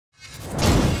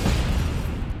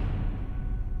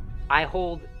I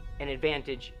hold an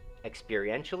advantage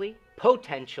experientially,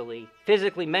 potentially,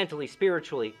 physically, mentally,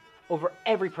 spiritually, over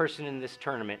every person in this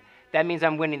tournament. That means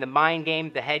I'm winning the mind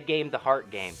game, the head game, the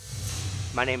heart game.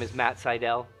 My name is Matt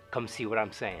Sydal. Come see what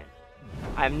I'm saying.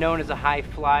 I'm known as a high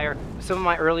flyer. Some of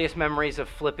my earliest memories of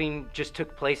flipping just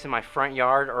took place in my front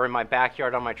yard or in my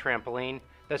backyard on my trampoline.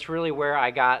 That's really where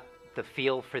I got the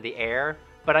feel for the air.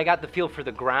 But I got the feel for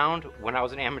the ground when I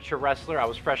was an amateur wrestler. I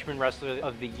was freshman wrestler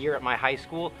of the year at my high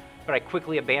school, but I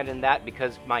quickly abandoned that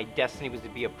because my destiny was to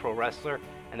be a pro wrestler,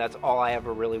 and that's all I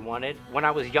ever really wanted. When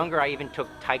I was younger, I even took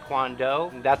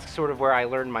Taekwondo. That's sort of where I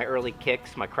learned my early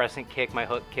kicks, my crescent kick, my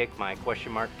hook kick, my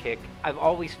question mark kick. I've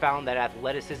always found that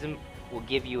athleticism will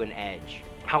give you an edge.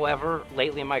 However,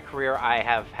 lately in my career, I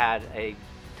have had a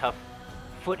tough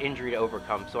foot injury to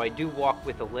overcome, so I do walk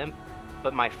with a limp,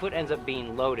 but my foot ends up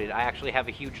being loaded. I actually have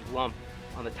a huge lump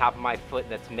on the top of my foot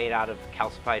that's made out of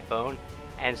calcified bone,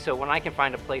 and so when I can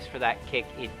find a place for that kick,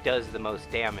 it does the most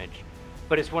damage.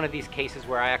 But it's one of these cases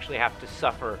where I actually have to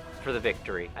suffer for the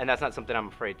victory, and that's not something I'm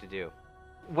afraid to do.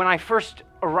 When I first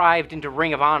arrived into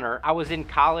Ring of Honor, I was in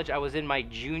college, I was in my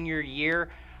junior year.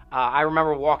 I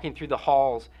remember walking through the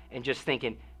halls and just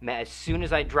thinking, man, as soon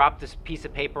as I drop this piece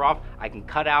of paper off, I can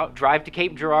cut out, drive to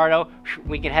Cape Girardeau,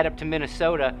 we can head up to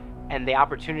Minnesota, and the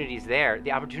opportunity's there.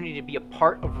 The opportunity to be a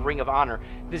part of Ring of Honor.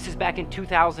 This is back in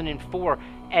 2004,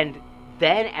 and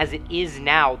then, as it is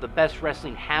now, the best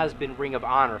wrestling has been Ring of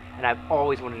Honor, and I've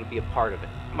always wanted to be a part of it.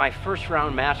 My first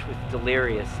round match with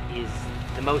Delirious is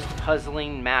the most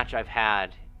puzzling match I've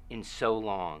had in so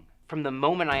long. From the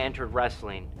moment I entered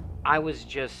wrestling, I was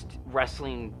just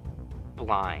wrestling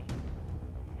blind.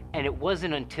 And it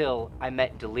wasn't until I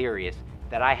met Delirious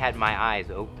that I had my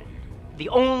eyes opened. The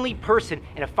only person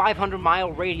in a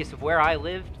 500-mile radius of where I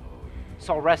lived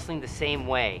saw wrestling the same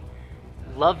way,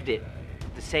 loved it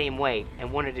the same way,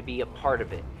 and wanted to be a part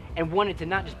of it. And wanted to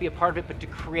not just be a part of it, but to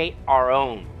create our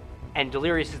own. And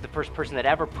Delirious is the first person that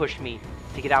ever pushed me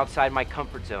to get outside my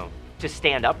comfort zone, to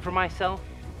stand up for myself.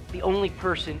 The only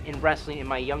person in wrestling in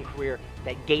my young career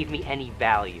that gave me any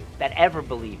value, that ever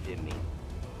believed in me.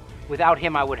 Without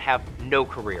him, I would have no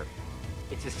career.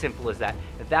 It's as simple as that.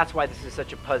 And that's why this is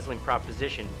such a puzzling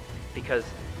proposition, because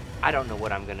I don't know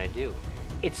what I'm gonna do.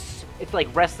 It's like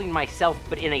wrestling myself,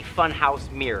 but in a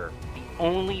funhouse mirror. The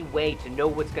only way to know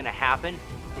what's gonna happen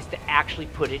is to actually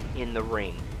put it in the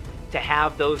ring. To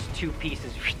have those two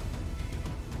pieces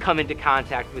come into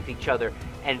contact with each other.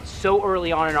 And so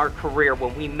early on in our career,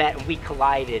 when we met and we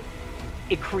collided,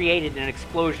 it created an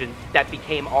explosion that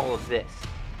became all of this.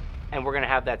 And we're gonna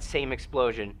have that same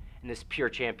explosion in this pure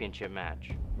championship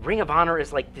match. Ring of Honor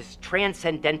is like this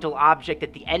transcendental object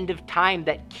at the end of time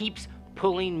that keeps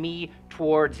pulling me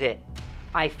towards it.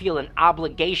 I feel an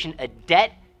obligation, a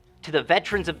debt to the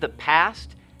veterans of the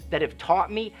past that have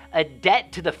taught me, a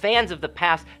debt to the fans of the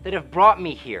past that have brought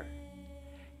me here,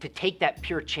 to take that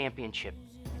pure championship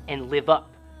and live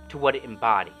up to what it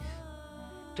embodies,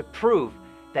 to prove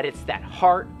that it's that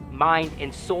heart, mind,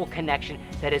 and soul connection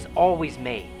that has always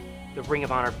made the Ring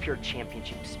of Honor Pure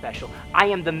Championship special. I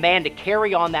am the man to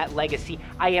carry on that legacy.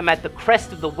 I am at the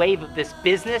crest of the wave of this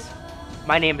business.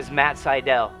 My name is Matt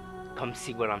Sydal. Come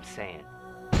see what I'm saying.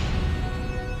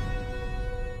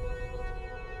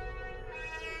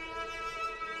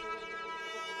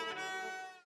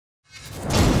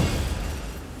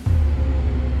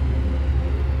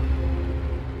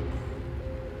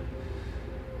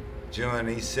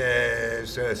 Giovanni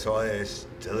says, so es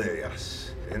Delirious.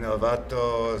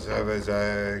 Innovatos,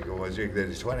 was ik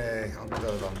de 20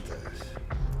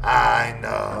 I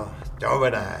know,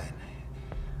 Doberman.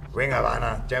 Ring of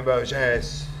Honor, Jumbo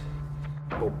Chess.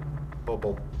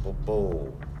 Bo.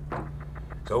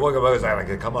 So what about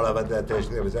I come all over that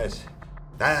there was this.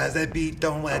 That's a beat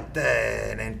on what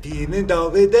and feeling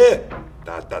over there.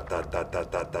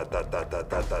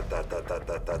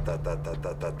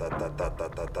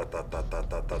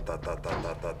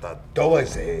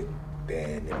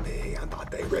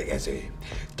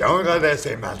 Don't go there,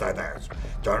 say Malta.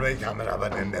 Don't be coming up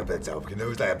and never tell you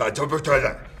know that about to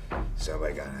so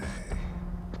we're gonna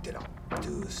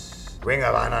do Ring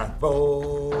of Honor,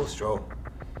 full stroke.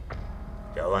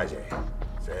 Go on,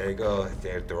 say go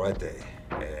there to right there.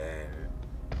 And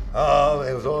oh,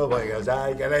 it was all about because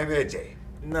I got a midget.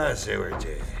 No, sir,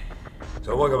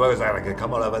 so what about I can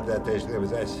come all about that there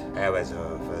was this. I was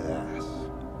for that.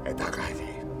 It's a crazy.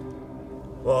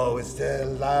 Oh, it's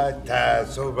still like that,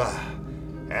 so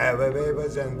everybody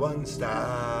was in one star,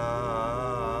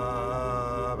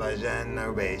 a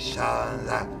generation.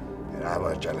 And I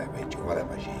was trying to make you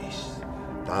whatever she's.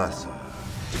 That's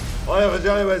What if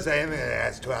Johnny was saying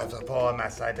that's 12 to 4 my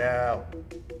Sydal?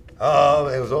 Oh,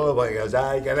 it was all because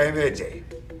I get a midget.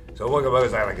 So what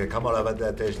was I like? Come on over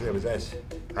that dish. There was this.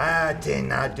 I did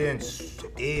not dance.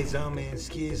 Ism and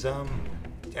schism.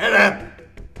 Tell him.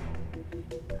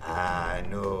 I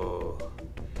know.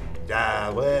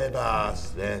 Da with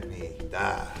us, let me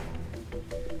die.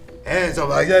 And so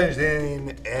my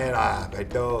Kingston and I put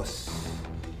those.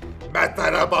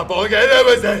 Matar up a bong and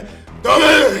everything. Don't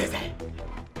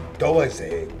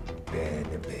say, man,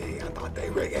 me, I thought they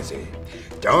were guessing.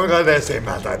 Don't go there, say,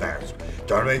 Martinez.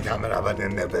 Don't be coming up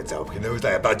and never itself. Can you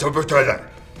say about super treasure?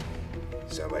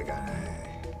 So we're gonna.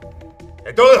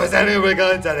 I told us anyway, we're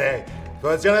going today. So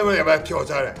it's gonna be about pure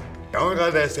treasure. Don't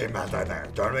go there, say,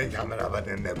 Martinez. Don't be coming up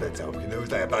and never itself. Can you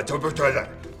say about super treasure?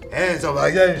 And so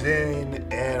my Kingston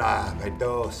and I put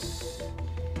those.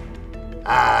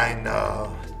 I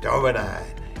know. Don't be nine.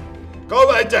 Go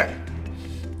by Jack.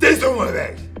 This one,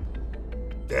 baby.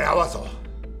 Te abrazo.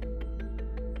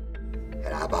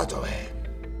 El abrazo,